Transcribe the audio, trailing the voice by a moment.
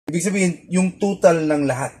Ibig sabihin, yung total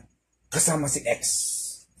ng lahat, kasama si X.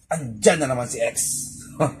 Andyan na naman si X.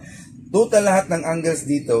 Total lahat ng angles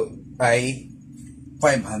dito ay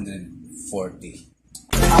 540.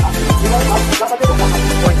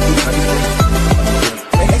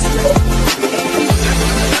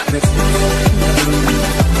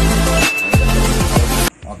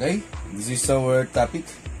 Okay, this is our topic.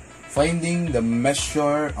 Finding the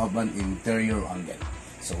measure of an interior angle.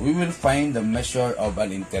 So, we will find the measure of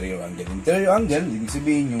an interior angle. Interior angle, ibig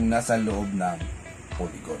sabihin yung nasa loob ng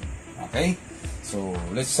polygon. Okay? So,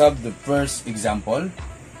 let's have the first example.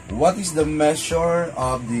 What is the measure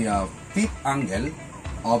of the fifth angle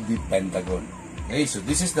of the pentagon? Okay, so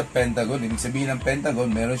this is the pentagon. Ibig sabihin ng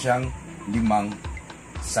pentagon, meron siyang 5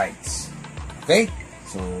 sides. Okay?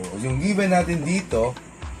 So, yung given natin dito,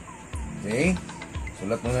 okay,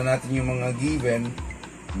 sulat muna natin yung mga given.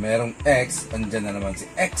 Merong X, andyan na naman si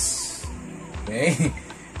X. Okay?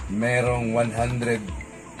 Merong 100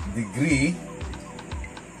 degree.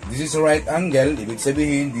 This is a right angle. Ibig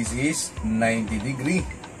sabihin, this is 90 degree.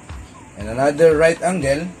 And another right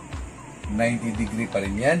angle, 90 degree pa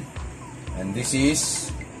rin yan. And this is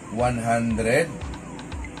 120.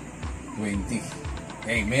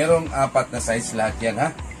 Okay, merong 4 na sides lahat yan,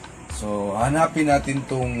 ha? So, hanapin natin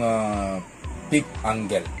itong fifth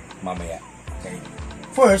angle mamaya. Okay.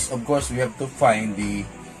 First, of course, we have to find the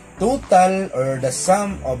total or the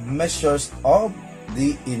sum of measures of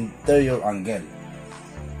the interior angle.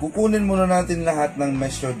 Kukunin muna natin lahat ng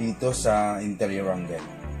measure dito sa interior angle.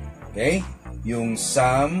 Okay? Yung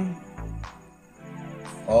sum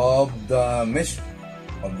of the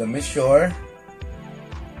measure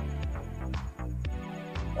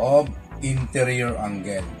of interior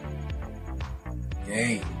angle.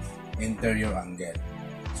 Okay? Interior angle.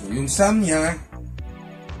 So, yung sum niya,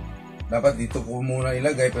 dapat dito ko muna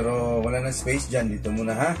ilagay pero wala na space dyan. Dito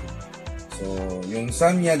muna, ha. So, yung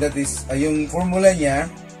sum niya, that is, yung formula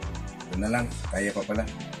niya, ito na lang, kaya pa pala.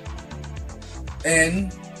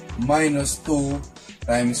 N minus 2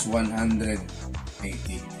 times 180.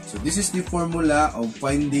 So, this is the formula of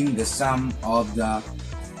finding the sum of the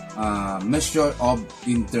measure of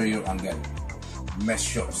interior angle.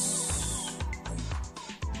 Measures.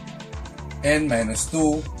 N minus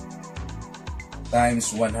 2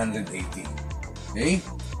 times 180. Okay?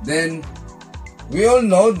 Then, we all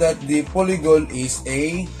know that the polygon is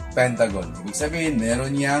a pentagon. Ibig sabihin,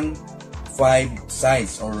 meron niyang 5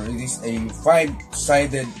 sides or it is a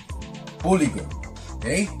 5-sided polygon.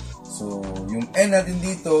 Okay? So, yung N natin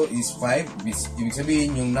dito is 5. Ibig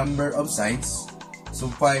sabihin, yung number of sides.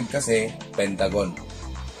 So, 5 kasi pentagon.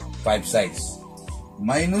 5 sides.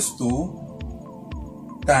 Minus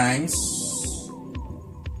 2 times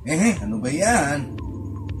ano ba yan?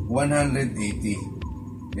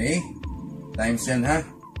 180. Okay? Times yan, ha?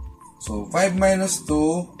 So, 5 minus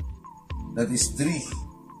 2, that is 3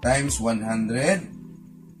 times 180.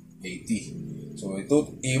 So,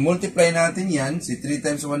 ito, i-multiply natin yan, si 3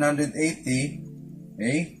 times 180,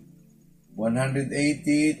 okay?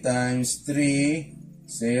 180 times 3,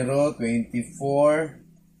 0, 24,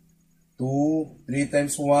 2, 3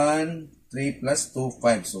 times 1, 3 plus 2,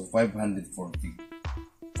 5. So, 540.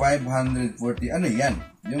 540, ano yan?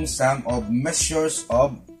 Yung sum of measures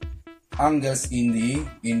of angles in the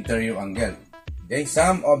interior angle. Okay?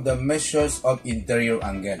 Sum of the measures of interior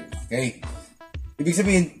angle. Okay? Ibig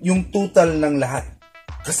sabihin, yung total ng lahat,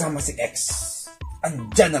 kasama si X.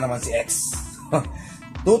 Andyan na naman si X.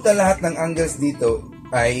 Total lahat ng angles dito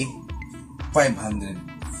ay 540.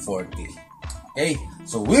 Okay?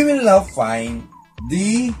 So, we will now find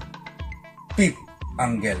the fifth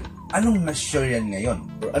angle. Anong measure yan ngayon?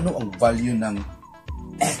 Or ano ang value ng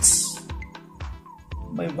X?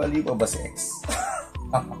 May value pa ba si X?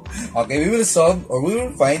 Okay, we will solve or we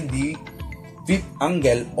will find the fifth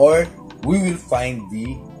angle or we will find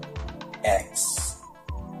the X.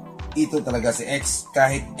 Ito talaga si X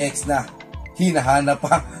kahit X na hinahanap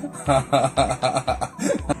pa.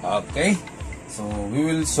 Okay, so we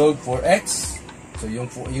will solve for X. So yung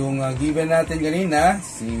given natin kanina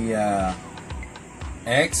si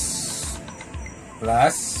X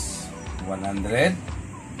plus 100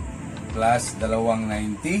 plus dalawang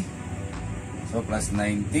 90, so plus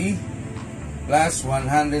 90 plus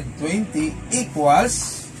 120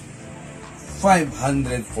 equals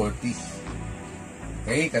 540.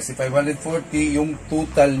 Okay, kasi 540 yung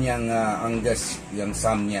total niyang angles, yung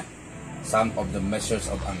sum niya, sum of the measures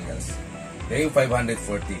of angles. Okay,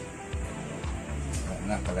 540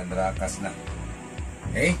 na, kalandrakas na.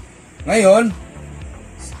 Okay, ngayon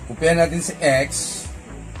kopyahan natin si X.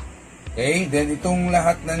 Okay, then itong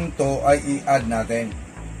lahat ng to ay i-add natin.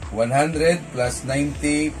 100 plus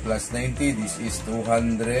 90 plus 90, this is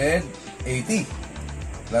 280.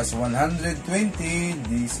 Plus 120,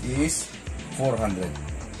 this is 400.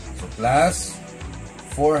 So plus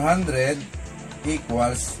 400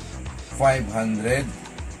 equals 540.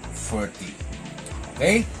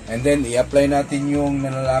 Okay? And then i-apply natin yung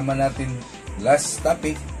nalalaman natin last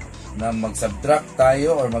topic na mag-subtract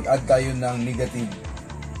tayo or mag-add tayo ng negative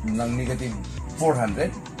 400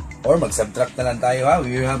 or mag-subtract na lang tayo ha.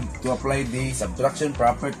 We have to apply the subtraction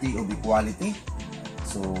property of equality.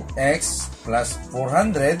 So x plus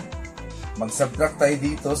 400, mag-subtract tayo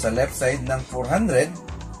dito sa left side ng 400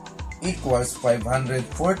 equals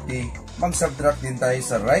 540. Mag-subtract din tayo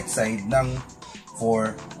sa right side ng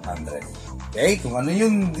 400. Okay? Kung ano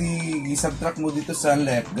yung i-subtract mo dito sa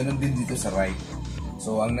left, ganun din dito sa right.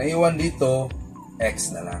 So, ang naiwan dito, x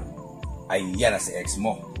na lang. Ay, yan na si x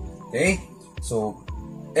mo. Okay? So,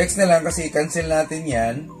 x na lang kasi cancel natin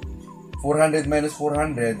yan. 400 minus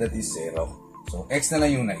 400, that is 0. So, x na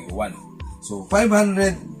lang yung naiwan. So,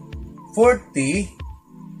 540,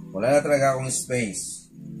 wala na talaga akong space.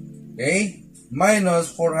 Okay?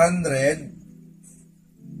 Minus 400.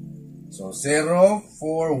 So, 0,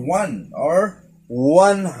 4, 1. Or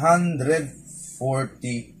 140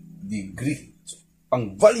 degree. So,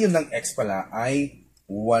 ang value ng x pala ay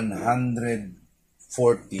 140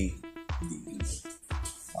 degrees.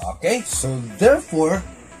 Okay? So, therefore,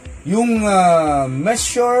 yung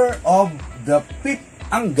measure of the fifth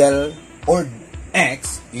angle or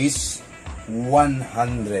x is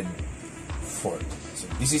 140. So,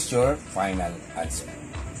 this is your final answer.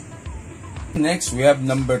 Next, we have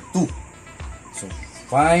number 2. So,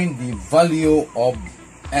 find the value of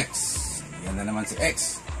x. Yan na naman si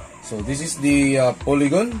x. So, this is the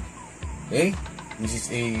polygon. Okay? This is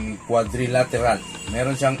a quadrilateral.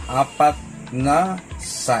 Meron siyang 4 na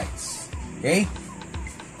sides. Okay?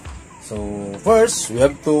 So, first, we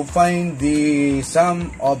have to find the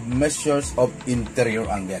sum of measures of interior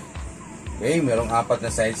angle. Okay? Merong 4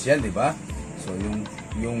 na sides yan, di ba? So,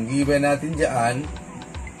 yung given natin dyan,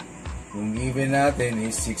 yung given natin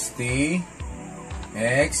is 60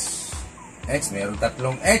 x. Meron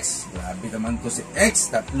 3 x. Grabe naman to si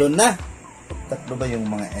x. 3 na. 3 ba yung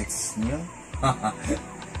mga x nyo?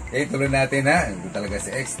 Okay, tuloy natin ha. Ito talaga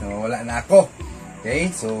si x. Nawawala na ako.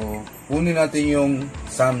 Okay, so kunin natin yung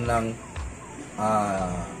sum ng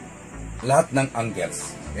lahat ng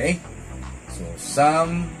angles. Okay? So,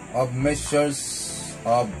 sum of measures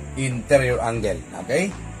of interior angle.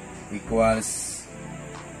 Okay? Equals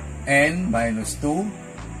n minus 2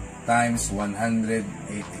 times 180.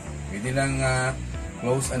 Pwede lang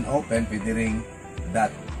close and open, pwede ring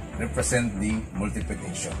dot. Represent the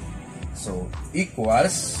multiplication. So,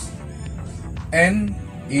 equals n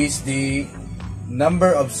is the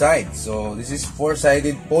number of sides. So, this is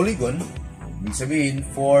 4-sided polygon. Ibig sabihin,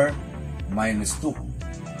 4 minus 2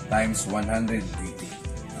 times 180.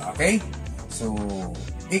 Okay? So,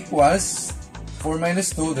 equals 4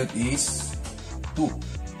 minus 2, that is 2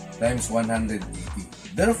 times 180.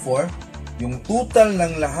 Therefore, yung total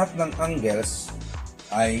ng lahat ng angles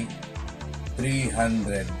ay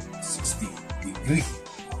 360 degree.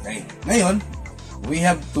 Okay. Ngayon, we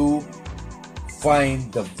have to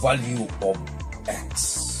find the value of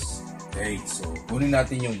x. Okay. So, kunin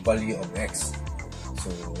natin yung value of x. So,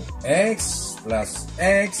 x plus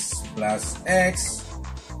x plus x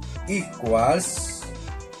equals,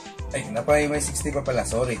 ay, may 60 pa pala,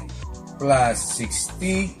 sorry. Plus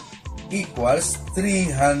 60 equals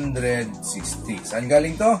 360. Saan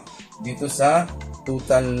galing to? Dito sa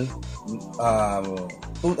total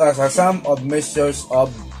sa sum of measures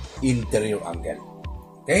of interior angle.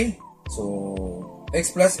 Okay? So,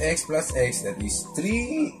 x plus x plus x, that is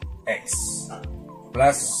 3x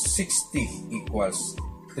plus 60 equals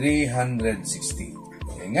 360.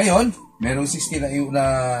 Okay, ngayon, merong 60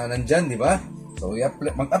 na nandyan, di ba? So,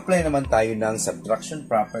 mag-apply naman tayo ng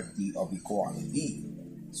subtraction property of equality.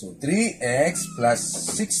 So, 3x plus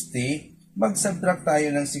 60, mag-subtract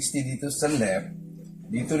tayo ng 60 dito sa left,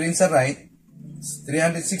 dito rin sa right,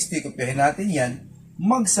 360, kopyahin natin yan,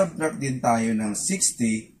 mag-subtract din tayo ng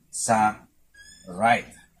 60 sa right.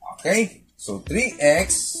 Okay? So,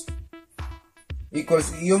 3x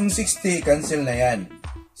equals, yung 60, cancel na yan.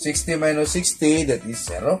 60 minus 60, that is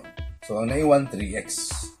 0. So, ang naiwan, 3x.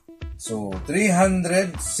 So,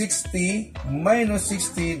 360 minus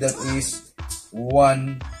 60, that is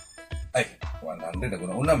 100. Ako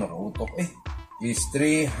na una, makautok is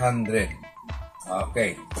 300.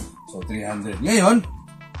 Okay. So, 300. Ngayon,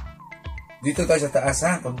 dito tayo sa taas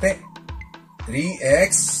ha, konti.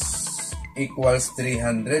 3x equals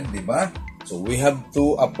 300, di ba? So, So we have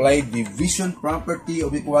to apply division property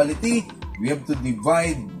of equality. We have to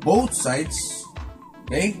divide both sides,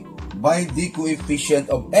 okay, by the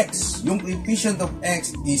coefficient of x. Yung coefficient of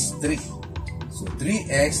x is 3. So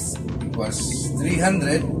 3x equals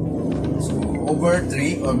 300. So over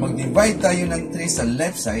 3, or mag-divide tayo ng 3 sa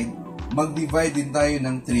left side, mag-divide din tayo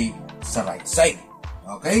ng 3 sa right side.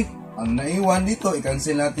 Okay? Ang naiwan dito,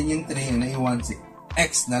 i-cancel natin yung 3, ang naiwan si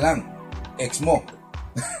x na lang. X mo.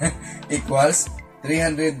 Equals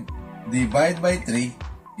 300 divided by 3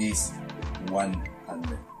 is 100.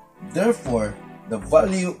 Therefore, the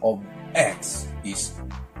value of x is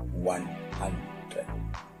 100.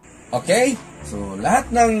 Okay? So,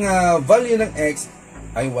 lahat ng value ng x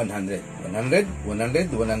ay 100. 100,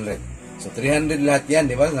 100, 100. So, 300 lahat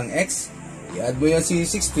yan, di ba? Ng x. I-add mo yan si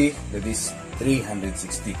 60, that is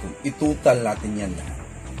 360. Kung itotal natin yan lahat.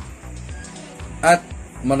 At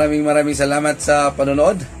maraming salamat sa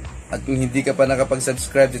panonood. At kung hindi ka pa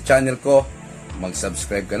nakapag-subscribe sa channel ko,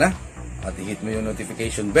 mag-subscribe ka na. At i-hit mo yung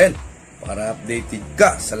notification bell para updated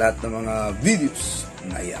ka sa lahat ng mga videos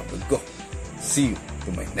na i-upload ko. See you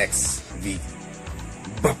to my next video.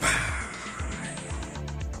 Bye-bye!